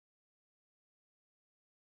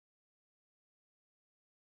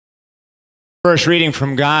First reading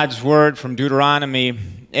from God's Word from Deuteronomy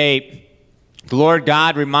 8. The Lord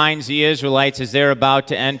God reminds the Israelites as they're about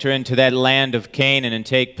to enter into that land of Canaan and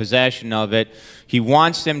take possession of it, He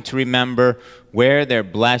wants them to remember where their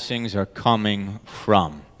blessings are coming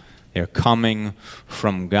from. They're coming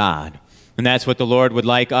from God. And that's what the Lord would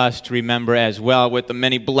like us to remember as well. With the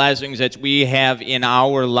many blessings that we have in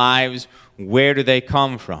our lives, where do they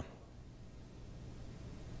come from?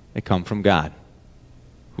 They come from God,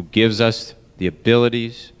 who gives us the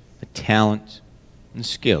abilities, the talents, and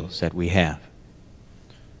skills that we have.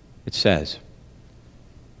 It says,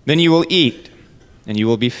 "Then you will eat, and you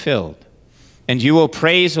will be filled, and you will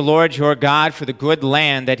praise the Lord your God for the good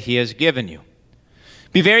land that He has given you.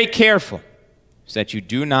 Be very careful, so that you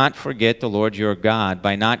do not forget the Lord your God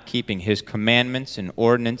by not keeping His commandments and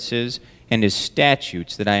ordinances and His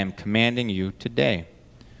statutes that I am commanding you today.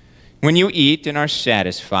 When you eat and are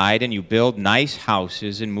satisfied, and you build nice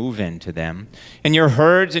houses and move into them, and your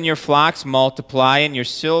herds and your flocks multiply, and your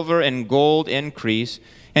silver and gold increase,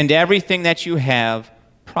 and everything that you have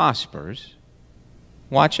prospers,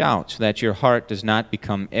 watch out so that your heart does not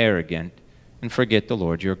become arrogant and forget the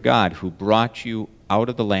Lord your God, who brought you out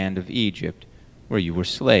of the land of Egypt, where you were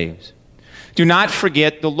slaves. Do not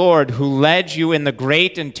forget the Lord, who led you in the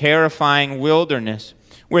great and terrifying wilderness,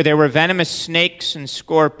 where there were venomous snakes and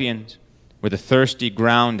scorpions, where the thirsty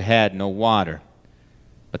ground had no water.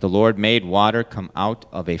 But the Lord made water come out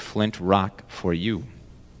of a flint rock for you.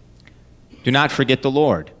 Do not forget the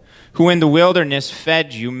Lord, who in the wilderness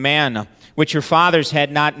fed you manna, which your fathers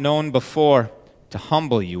had not known before, to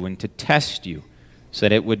humble you and to test you, so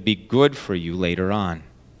that it would be good for you later on.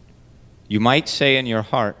 You might say in your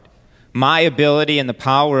heart, my ability and the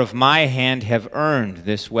power of my hand have earned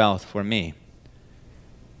this wealth for me.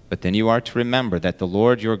 But then you are to remember that the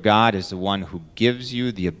Lord your God is the one who gives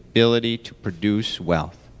you the ability to produce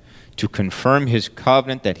wealth, to confirm His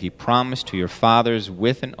covenant that He promised to your fathers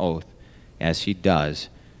with an oath, as He does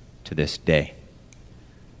to this day."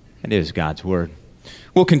 It is God's Word.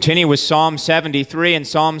 We'll continue with Psalm 73, and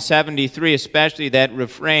Psalm 73, especially that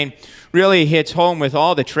refrain, really hits home with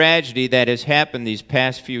all the tragedy that has happened these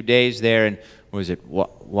past few days there in, was it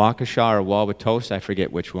Waukesha or Wauwatosa? I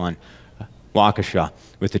forget which one. Waukesha,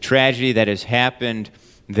 with the tragedy that has happened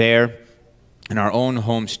there in our own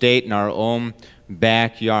home state, in our own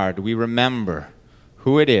backyard. We remember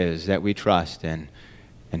who it is that we trust in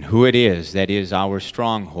and who it is that is our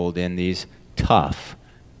stronghold in these tough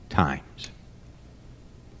times.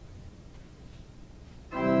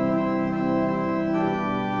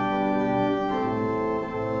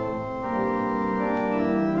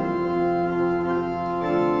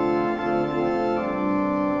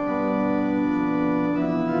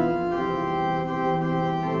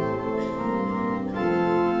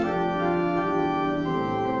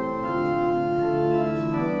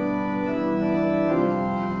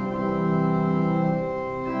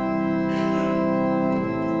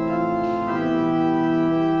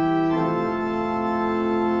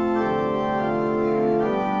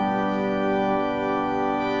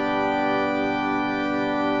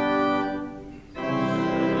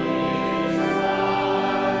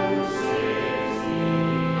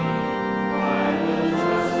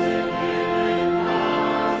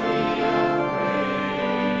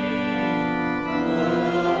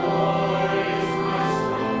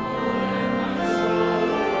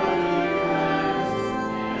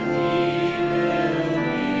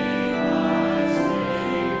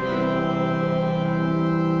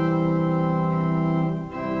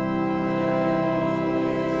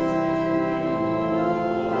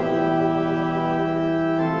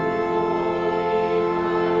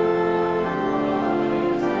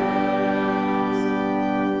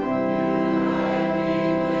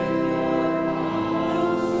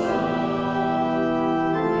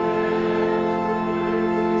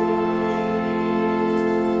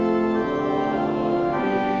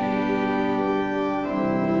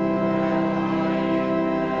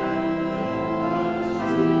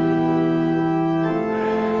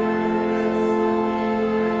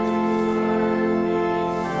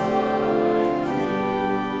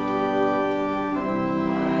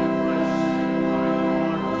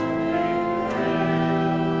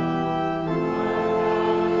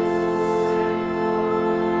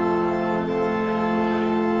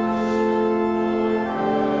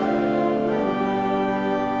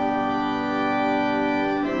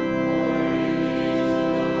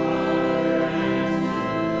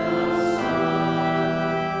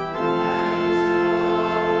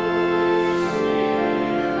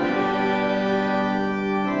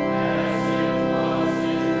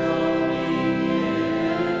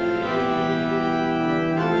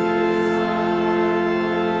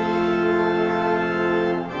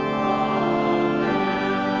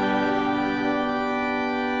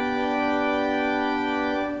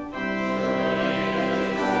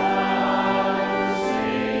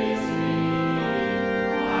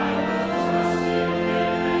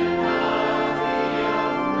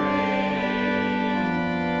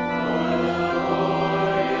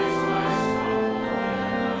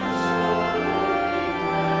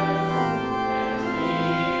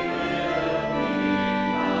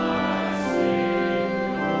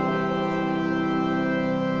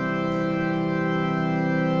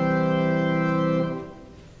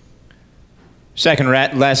 Second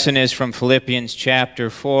lesson is from Philippians chapter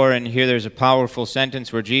 4, and here there's a powerful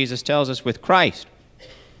sentence where Jesus tells us, with Christ,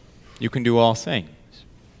 you can do all things.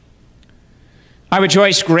 I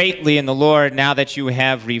rejoice greatly in the Lord now that you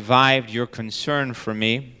have revived your concern for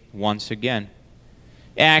me once again.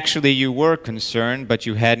 Actually, you were concerned, but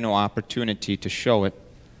you had no opportunity to show it.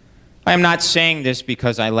 I am not saying this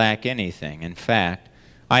because I lack anything. In fact,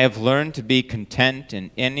 I have learned to be content in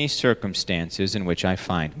any circumstances in which I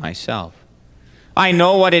find myself. I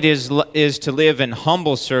know what it is to live in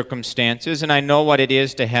humble circumstances, and I know what it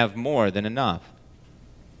is to have more than enough.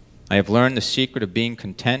 I have learned the secret of being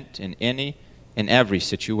content in any and every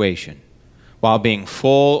situation, while being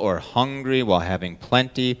full or hungry, while having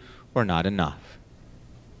plenty or not enough.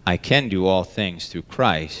 I can do all things through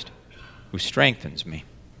Christ, who strengthens me.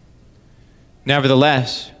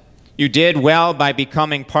 Nevertheless, you did well by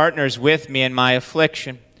becoming partners with me in my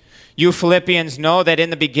affliction. You Philippians know that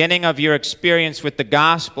in the beginning of your experience with the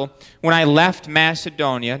gospel, when I left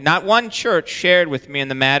Macedonia, not one church shared with me in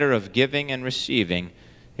the matter of giving and receiving,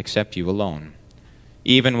 except you alone.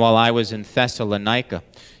 Even while I was in Thessalonica,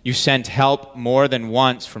 you sent help more than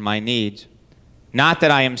once for my needs. Not that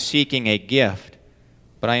I am seeking a gift,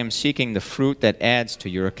 but I am seeking the fruit that adds to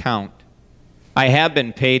your account. I have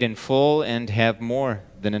been paid in full and have more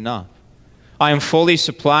than enough. I am fully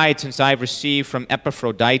supplied since I have received from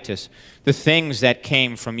Epaphroditus the things that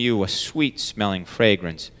came from you, a sweet-smelling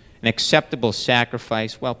fragrance, an acceptable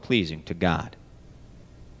sacrifice, well-pleasing to God.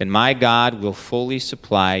 And my God will fully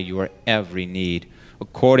supply your every need,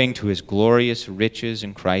 according to his glorious riches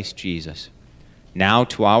in Christ Jesus. Now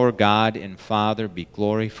to our God and Father be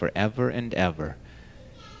glory forever and ever.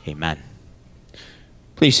 Amen.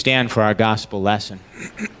 Please stand for our gospel lesson.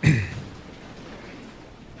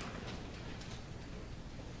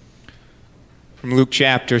 From Luke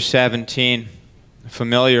chapter 17, a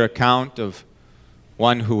familiar account of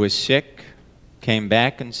one who was sick, came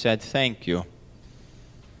back and said, "Thank you."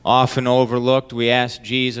 Often overlooked, we ask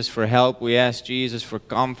Jesus for help, we ask Jesus for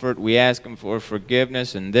comfort, we ask him for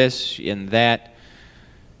forgiveness and this and that.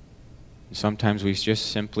 And sometimes we just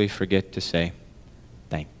simply forget to say,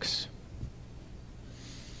 thanks.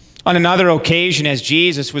 On another occasion, as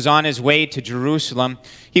Jesus was on his way to Jerusalem,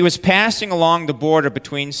 he was passing along the border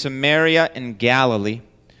between Samaria and Galilee.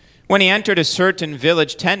 When he entered a certain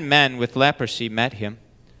village, 10 men with leprosy met him.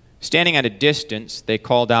 Standing at a distance, they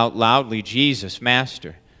called out loudly, "Jesus,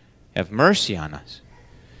 Master, have mercy on us."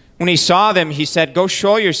 When he saw them, he said, "Go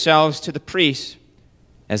show yourselves to the priests."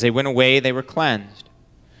 As they went away, they were cleansed.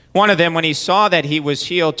 One of them, when he saw that he was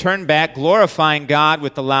healed, turned back, glorifying God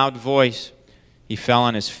with a loud voice. He fell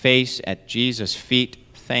on his face at Jesus' feet,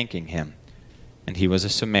 thanking him. And he was a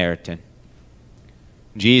Samaritan.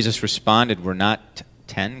 Jesus responded, "Were not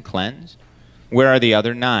 10 cleansed? Where are the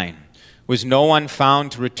other 9? Was no one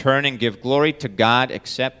found to return and give glory to God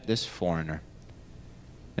except this foreigner?"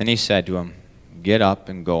 Then he said to him, "Get up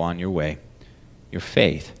and go on your way. Your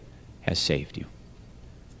faith has saved you."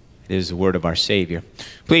 It is the word of our Savior.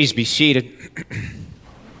 Please be seated.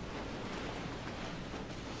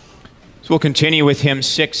 So we'll continue with hymn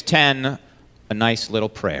 610, a nice little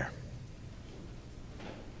prayer.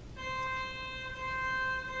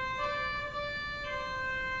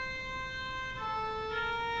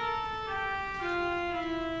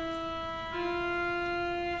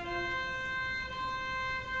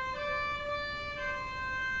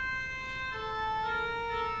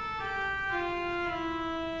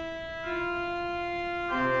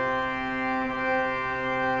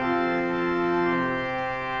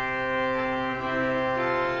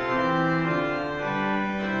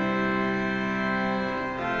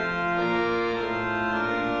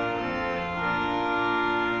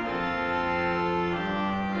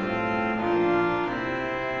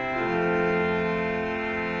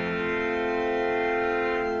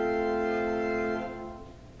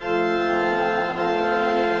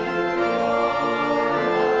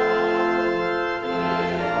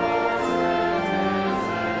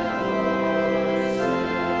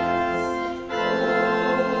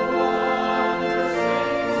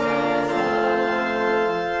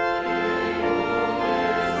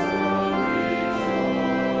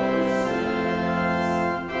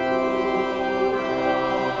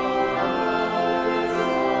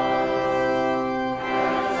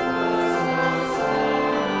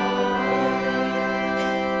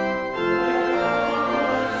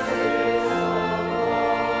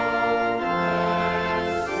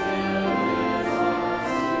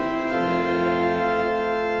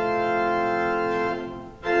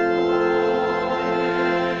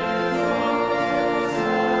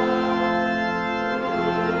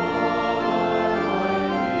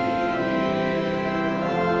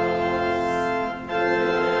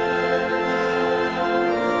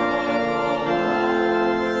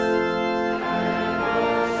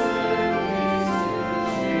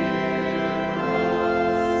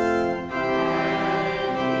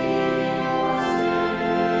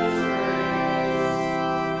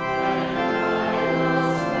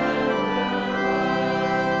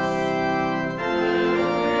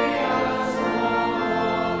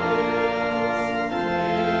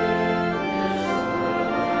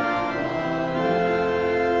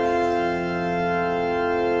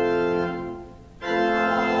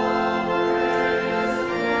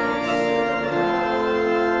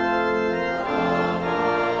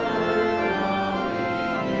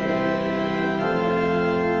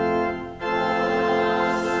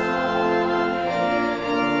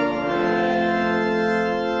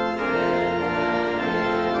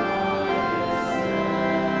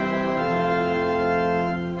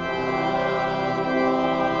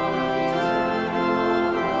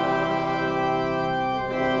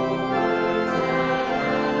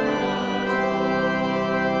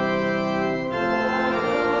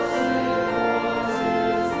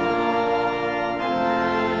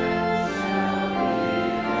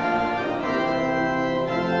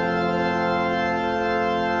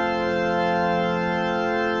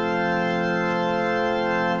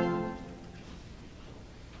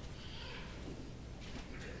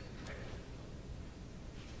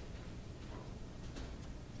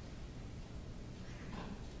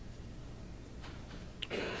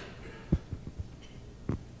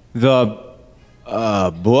 The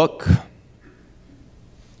book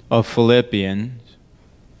of Philippians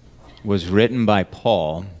was written by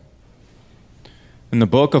Paul. And the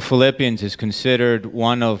book of Philippians is considered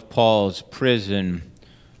one of Paul's prison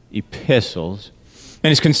epistles.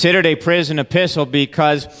 And it's considered a prison epistle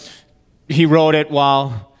because he wrote it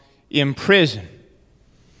while in prison.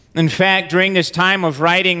 In fact, during this time of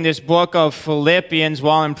writing this book of Philippians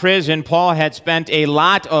while in prison, Paul had spent a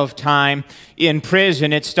lot of time in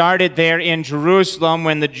prison. It started there in Jerusalem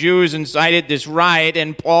when the Jews incited this riot,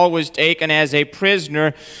 and Paul was taken as a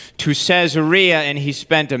prisoner to Caesarea, and he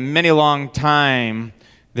spent a many long time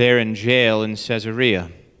there in jail in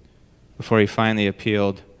Caesarea before he finally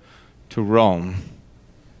appealed to Rome.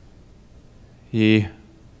 He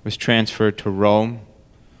was transferred to Rome,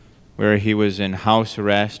 where he was in house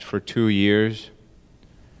arrest for 2 years,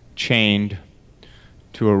 chained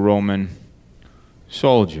to a Roman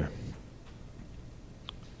soldier.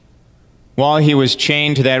 While he was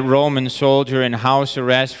chained to that Roman soldier in house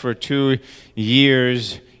arrest for 2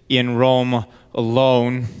 years in Rome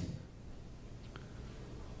alone,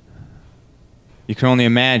 you can only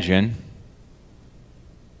imagine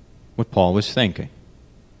what Paul was thinking.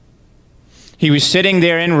 He was sitting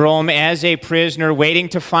there in Rome as a prisoner, waiting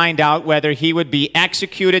to find out whether he would be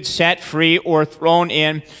executed, set free, or thrown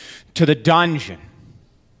into the dungeon.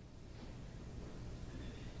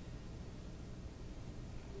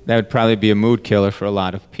 That would probably be a mood killer for a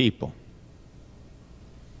lot of people,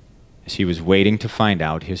 as he was waiting to find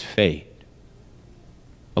out his fate.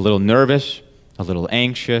 A little nervous, a little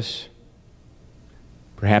anxious,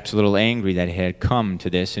 perhaps a little angry that it had come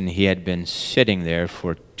to this, and he had been sitting there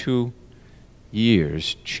for 2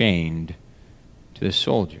 years chained to the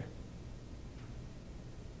soldier.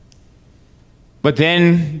 But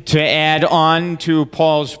then to add on to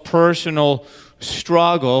Paul's personal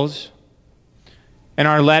struggles, in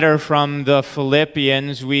our letter from the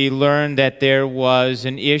Philippians, we learned that there was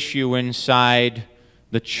an issue inside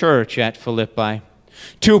the church at Philippi.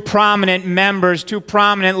 Two prominent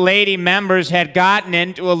lady members had gotten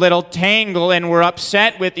into a little tangle and were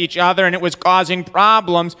upset with each other, and it was causing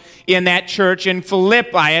problems in that church in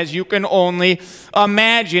Philippi, as you can only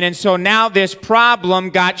imagine. And so now this problem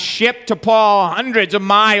got shipped to Paul hundreds of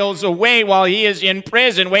miles away while he is in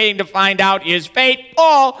prison waiting to find out his fate.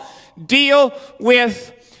 Paul, deal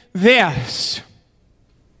with this.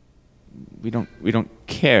 We don't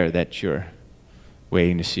care that you're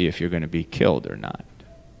waiting to see if you're going to be killed or not.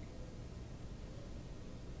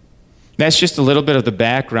 That's just a little bit of the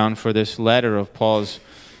background for this letter of Paul's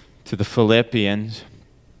to the Philippians.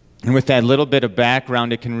 And with that little bit of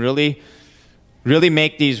background, it can really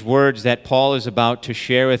make these words that Paul is about to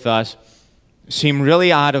share with us seem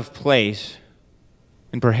really out of place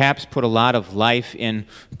and perhaps put a lot of life in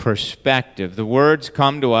perspective. The words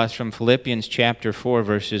come to us from Philippians chapter 4,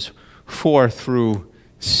 verses 4 through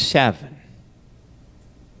 7.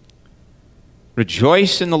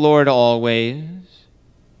 Rejoice in the Lord always.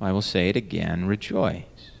 I will say it again, rejoice.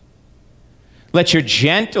 Let your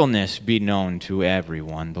gentleness be known to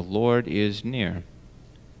everyone. The Lord is near.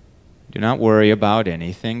 Do not worry about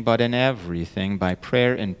anything, but in everything, by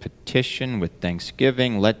prayer and petition with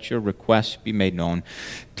thanksgiving, let your requests be made known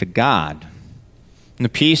to God. And the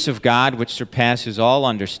peace of God, which surpasses all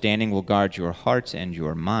understanding, will guard your hearts and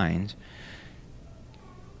your minds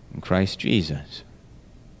in Christ Jesus.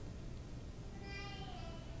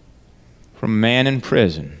 From a man in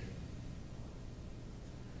prison,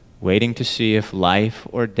 waiting to see if life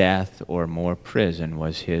or death or more prison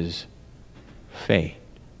was his fate.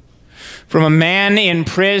 From a man in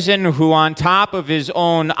prison who, on top of his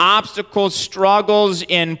own obstacles, struggles,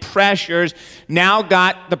 and pressures, now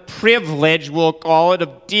got the privilege, we'll call it,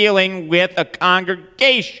 of dealing with a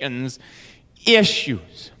congregation's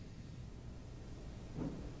issues.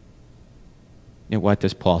 And what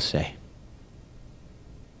does Paul say?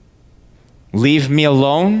 Leave me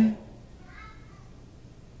alone?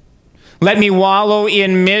 Let me wallow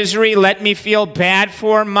in misery? Let me feel bad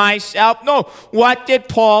for myself? No. What did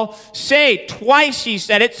Paul say? Twice he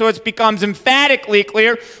said it, so it becomes emphatically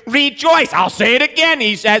clear. Rejoice. I'll say it again.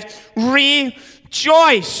 He says,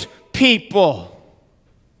 rejoice, people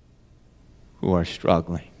who are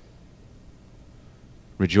struggling.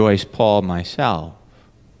 Rejoice, Paul, myself,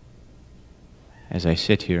 as I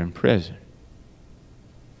sit here in prison.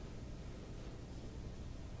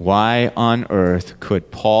 Why on earth could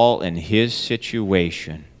Paul in his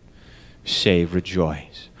situation say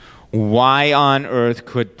rejoice? Why on earth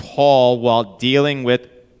could Paul, while dealing with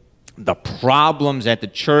the problems at the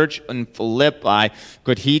church in Philippi,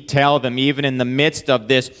 could he tell them, even in the midst of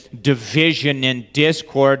this division and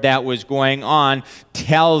discord that was going on,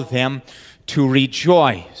 tell them to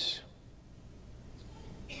rejoice.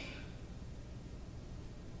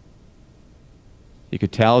 He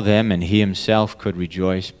could tell them, and he himself could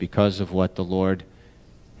rejoice because of what the Lord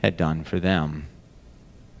had done for them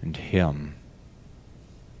and him.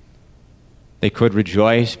 They could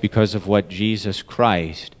rejoice because of what Jesus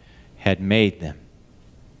Christ had made them.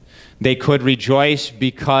 They could rejoice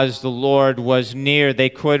because the Lord was near. They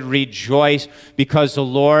could rejoice because the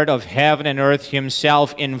Lord of heaven and earth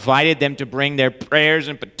himself invited them to bring their prayers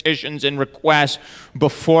and petitions and requests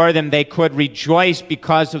before them. They could rejoice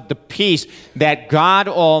because of the peace that God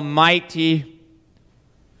Almighty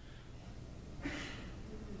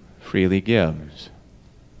freely gives.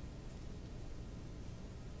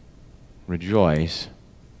 Rejoice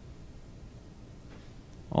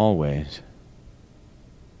always.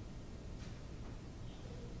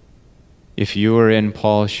 If you were in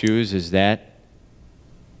Paul's shoes, is that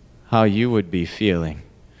how you would be feeling?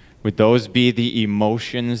 Would those be the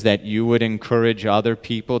emotions that you would encourage other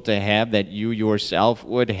people to have, that you yourself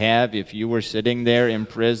would have if you were sitting there in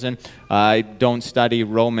prison? I don't study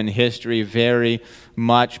Roman history very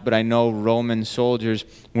much, but I know Roman soldiers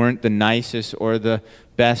weren't the nicest or the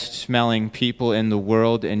best smelling people in the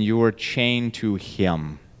world, and you were chained to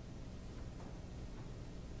him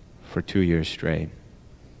for 2 years straight.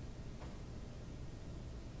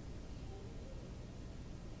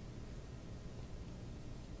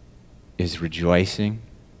 Is rejoicing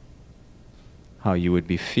how you would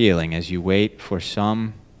be feeling as you wait for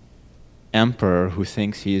some emperor who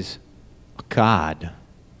thinks he's a god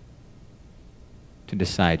to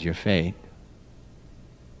decide your fate?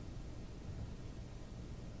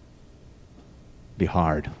 Be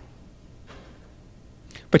hard.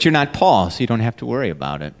 But you're not Paul, so you don't have to worry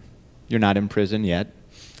about it. You're not in prison yet,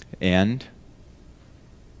 and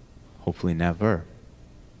hopefully never.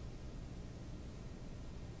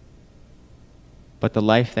 But the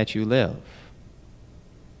life that you live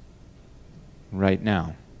right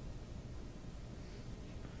now,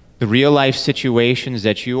 the real life situations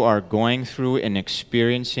that you are going through and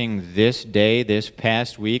experiencing this day, this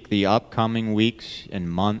past week, the upcoming weeks and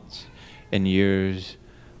months and years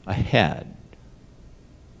ahead,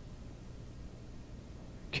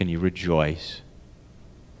 can you rejoice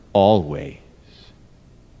always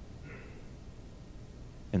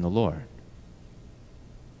in the Lord?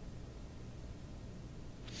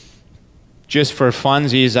 Just for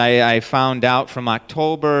funsies, I found out from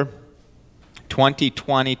October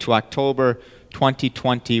 2020 to October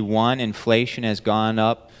 2021, inflation has gone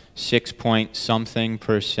up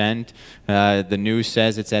 6-point-something%. The news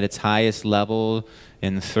says it's at its highest level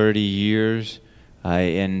in 30 years,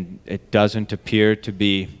 and it doesn't appear to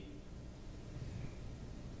be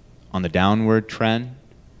on the downward trend.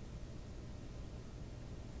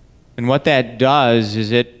 And what that does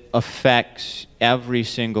is it affects every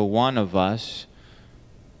single one of us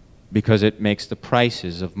because it makes the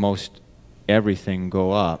prices of most everything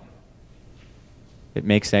go up. It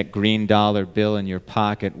makes that green dollar bill in your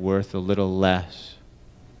pocket worth a little less.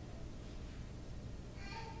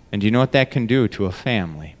 And do you know what that can do to a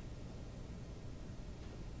family?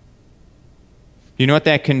 You know what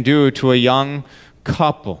that can do to a young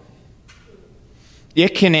couple?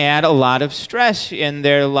 It can add a lot of stress in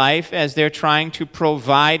their life as they're trying to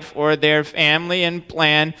provide for their family and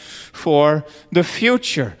plan for the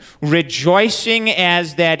future. Rejoicing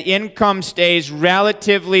as that income stays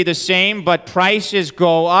relatively the same, but prices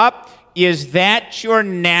go up, is that your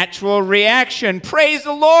natural reaction? Praise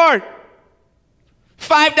the Lord!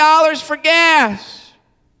 $5 for gas.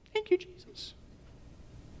 Thank you, Jesus.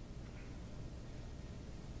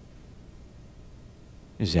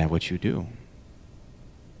 Is that what you do?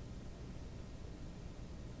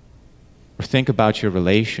 Or think about your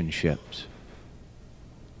relationships.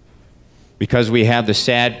 Because we have the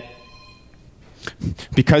sad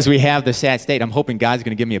state. I'm hoping God's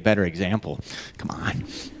going to give me a better example. Come on.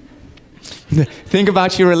 Think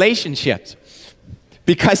about your relationships.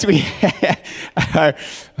 Because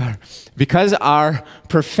our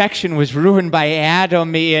perfection was ruined by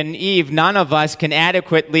Adam and Eve, none of us can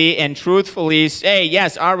adequately and truthfully say,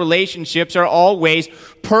 yes, our relationships are always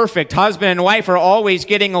perfect. Husband and wife are always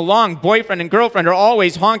getting along. Boyfriend and girlfriend are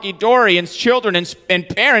always honky-dory. And children and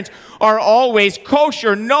parents are always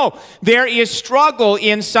kosher. No, there is struggle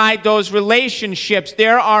inside those relationships.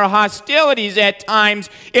 There are hostilities at times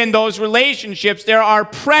in those relationships. There are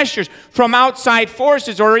pressures from outside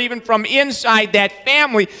forces or even from inside that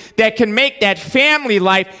family that can make that family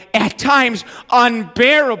life at times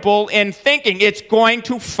unbearable in thinking it's going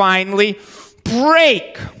to finally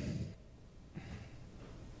break.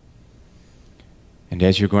 And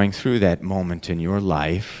as you're going through that moment in your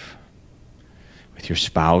life with your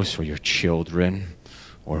spouse or your children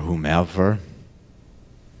or whomever,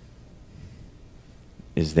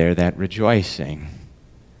 is there that rejoicing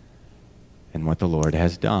in what the Lord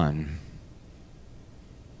has done?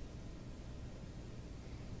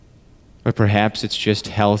 Or perhaps it's just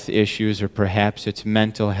health issues, or perhaps it's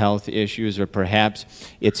mental health issues, or perhaps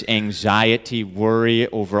it's anxiety, worry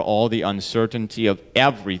over all the uncertainty of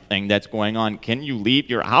everything that's going on. Can you leave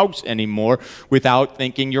your house anymore without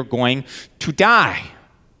thinking you're going to die?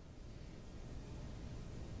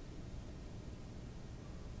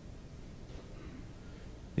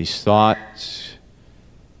 These thoughts,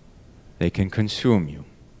 they can consume you.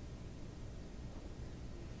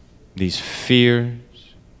 These fears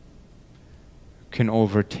can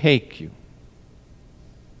overtake you.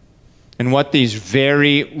 And what these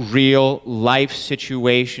very real life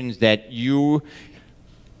situations that you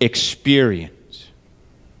experience,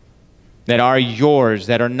 that are yours,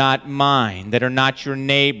 that are not mine, that are not your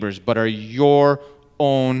neighbors, but are your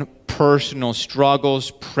own personal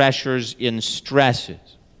struggles, pressures, and stresses,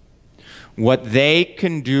 what they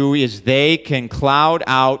can do is they can cloud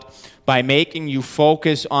out by making you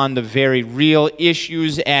focus on the very real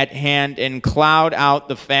issues at hand and cloud out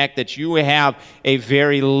the fact that you have a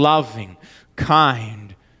very loving,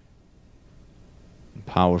 kind, and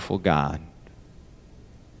powerful God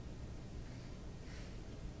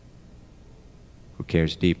who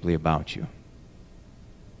cares deeply about you.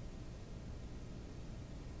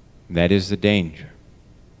 That is the danger.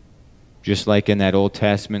 Just like in that Old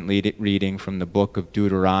Testament reading from the book of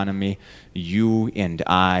Deuteronomy, you and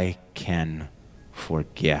I can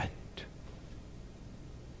forget.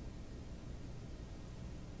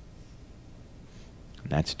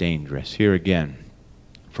 And that's dangerous. Here again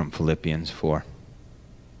from Philippians 4.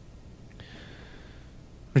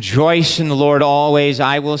 Rejoice in the Lord always.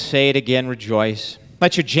 I will say it again, rejoice.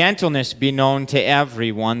 Let your gentleness be known to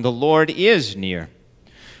everyone. The Lord is near.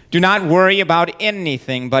 Do not worry about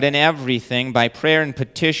anything, but in everything, by prayer and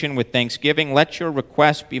petition with thanksgiving, let your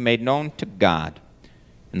requests be made known to God.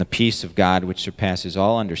 And the peace of God, which surpasses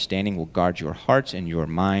all understanding, will guard your hearts and your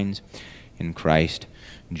minds in Christ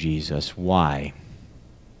Jesus. Why?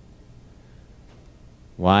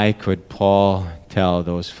 Why could Paul tell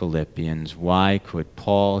those Philippians? Why could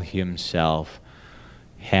Paul himself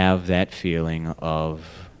have that feeling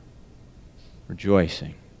of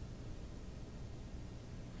rejoicing?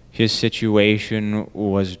 His situation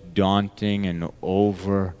was daunting and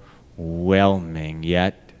overwhelming,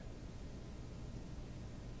 yet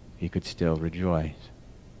he could still rejoice.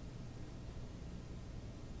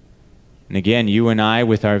 And again, you and I,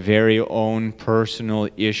 with our very own personal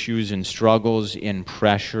issues and struggles, and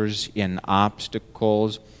pressures, and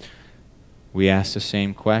obstacles, we ask the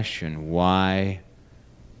same question: why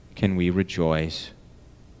can we rejoice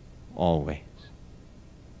always?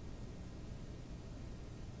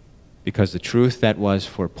 Because the truth that was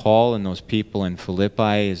for Paul and those people in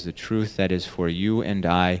Philippi is the truth that is for you and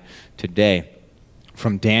I today.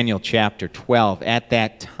 From Daniel chapter 12, at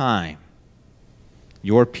that time,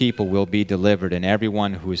 your people will be delivered, and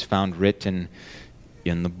everyone who is found written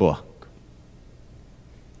in the book.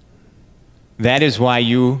 That is why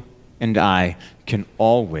you and I can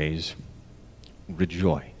always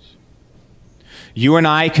rejoice. You and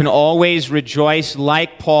I can always rejoice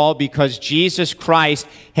like Paul because Jesus Christ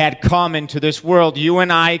had come into this world. You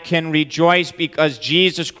and I can rejoice because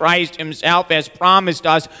Jesus Christ himself has promised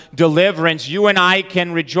us deliverance. You and I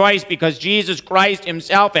can rejoice because Jesus Christ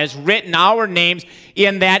himself has written our names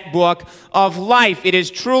in that book of life. It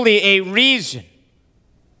is truly a reason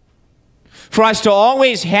for us to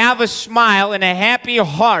always have a smile and a happy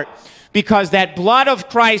heart, because that blood of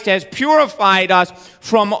Christ has purified us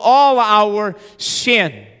from all our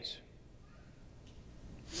sins.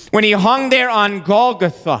 When he hung there on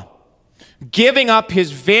Golgotha, giving up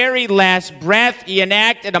his very last breath, he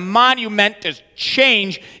enacted a monumentous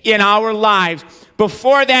change in our lives.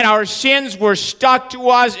 Before that, our sins were stuck to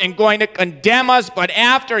us and going to condemn us, but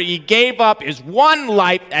after he gave up his one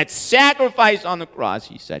life, that sacrifice on the cross,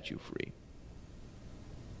 he set you free,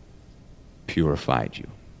 purified you,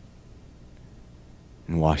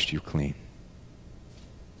 and washed you clean.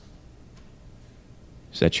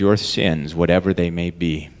 So that your sins, whatever they may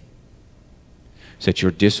be, so that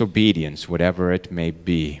your disobedience, whatever it may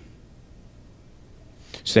be,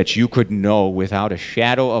 so that you could know without a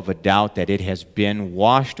shadow of a doubt that it has been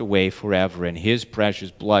washed away forever in his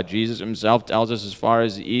precious blood. Jesus himself tells us, as far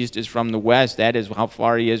as the east is from the west, that is how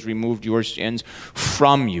far he has removed your sins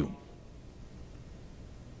from you.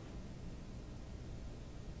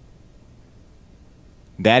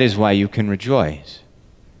 That is why you can rejoice.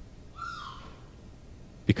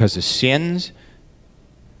 Because the sins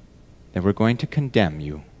that were going to condemn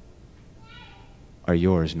you are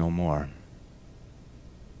yours no more.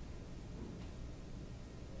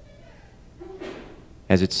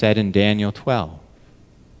 As it said in Daniel 12,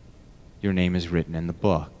 your name is written in the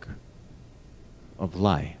book of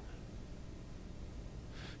life.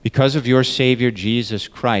 Because of your Savior Jesus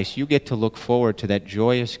Christ, you get to look forward to that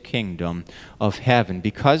joyous kingdom of heaven.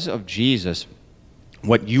 Because of Jesus,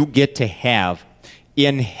 what you get to have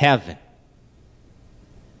in heaven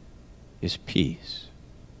is peace.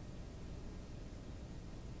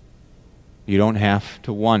 You don't have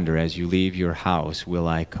to wonder as you leave your house, will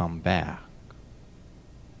I come back?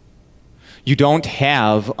 You don't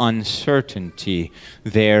have uncertainty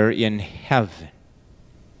there in heaven.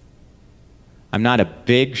 I'm not a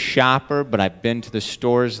big shopper, but I've been to the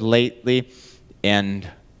stores lately, and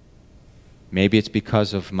maybe it's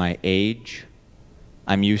because of my age.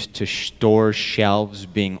 I'm used to store shelves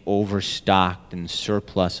being overstocked and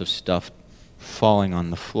surplus of stuff falling on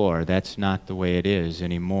the floor. That's not the way it is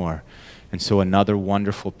anymore. And so another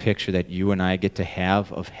wonderful picture that you and I get to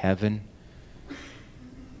have of heaven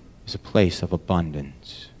is a place of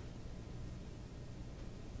abundance,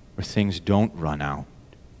 where things don't run out,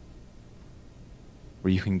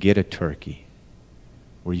 where you can get a turkey,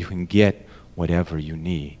 where you can get whatever you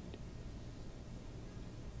need.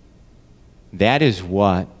 That is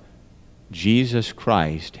what Jesus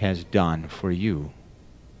Christ has done for you.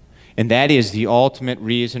 And that is the ultimate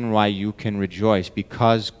reason why you can rejoice,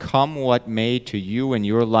 because come what may to you in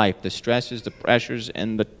your life, the stresses, the pressures,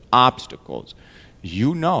 and the obstacles,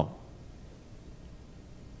 you know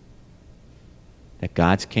that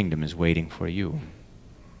God's kingdom is waiting for you,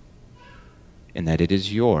 and that it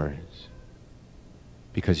is yours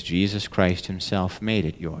because Jesus Christ himself made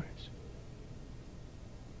it yours.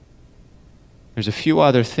 There's a few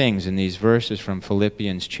other things in these verses from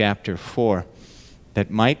Philippians chapter 4 that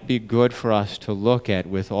might be good for us to look at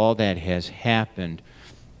with all that has happened.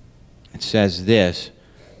 It says this,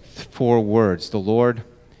 4 words, the Lord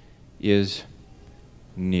is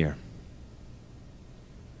near.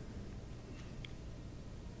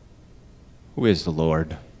 Who is the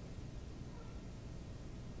Lord?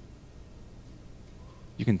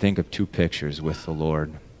 You can think of 2 pictures with the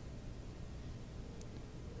Lord.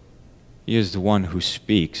 He is the one who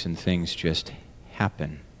speaks and things just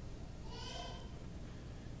happen.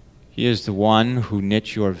 He is the one who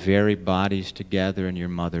knit your very bodies together in your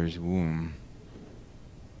mother's womb.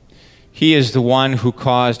 He is the one who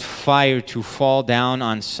caused fire to fall down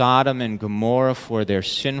on Sodom and Gomorrah for their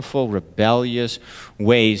sinful, rebellious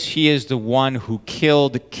ways. He is the one who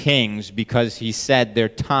killed kings because he said their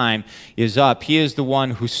time is up. He is the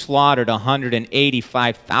one who slaughtered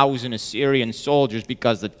 185,000 Assyrian soldiers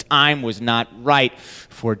because the time was not right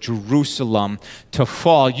for Jerusalem to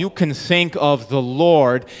fall. You can think of the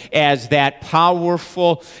Lord as that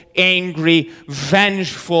powerful, angry,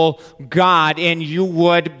 vengeful God, and you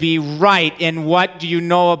would be right. And what do you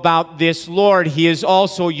know about this Lord? He is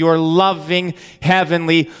also your loving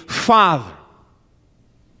heavenly Father.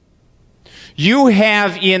 You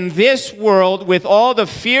have in this world, with all the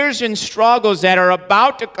fears and struggles that are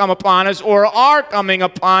about to come upon us or are coming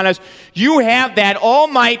upon us, you have that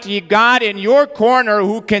almighty God in your corner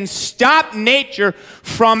who can stop nature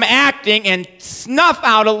from acting and snuff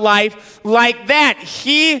out a life like that.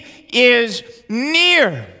 He is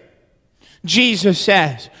near, Jesus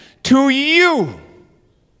says, to you.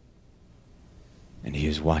 And he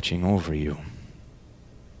is watching over you.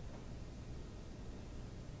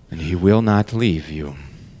 And he will not leave you.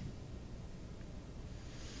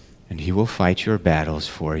 And he will fight your battles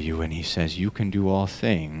for you. And he says, you can do all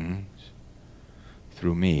things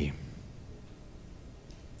through me.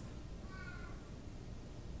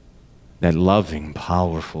 That loving,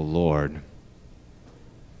 powerful Lord,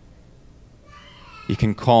 he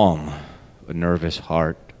can calm a nervous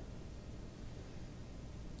heart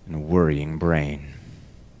and a worrying brain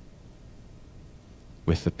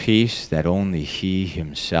with the peace that only he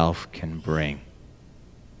himself can bring,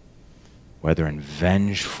 whether in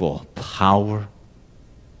vengeful power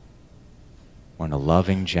or in a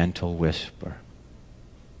loving, gentle whisper.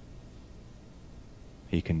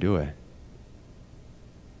 He can do it.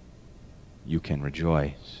 You can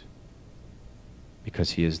rejoice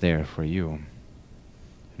because he is there for you.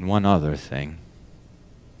 And one other thing,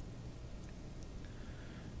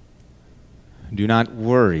 Do not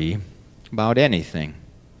worry about anything,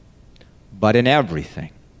 but in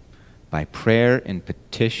everything, by prayer and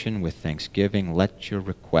petition with thanksgiving, let your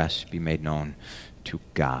requests be made known to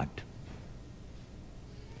God.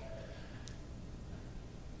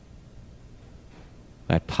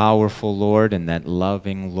 That powerful Lord and that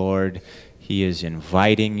loving Lord, He is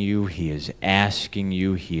inviting you, He is asking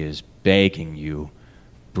you, He is begging you,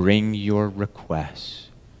 bring your requests,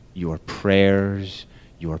 your prayers,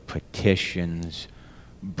 your petitions,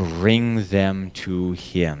 bring them to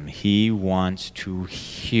Him. He wants to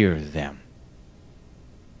hear them.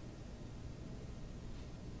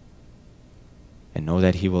 And know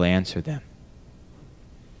that He will answer them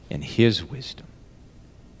in His wisdom,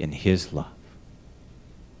 in His love.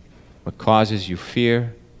 What causes you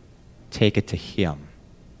fear, take it to Him.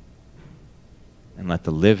 And let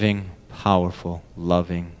the living, powerful,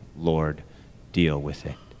 loving Lord deal with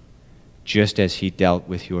it, just as He dealt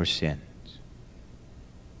with your sins.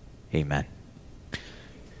 Amen.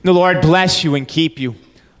 The Lord bless you and keep you.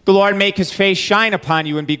 The Lord make His face shine upon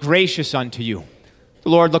you and be gracious unto you. The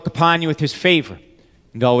Lord look upon you with His favor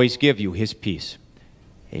and always give you His peace.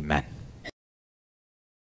 Amen.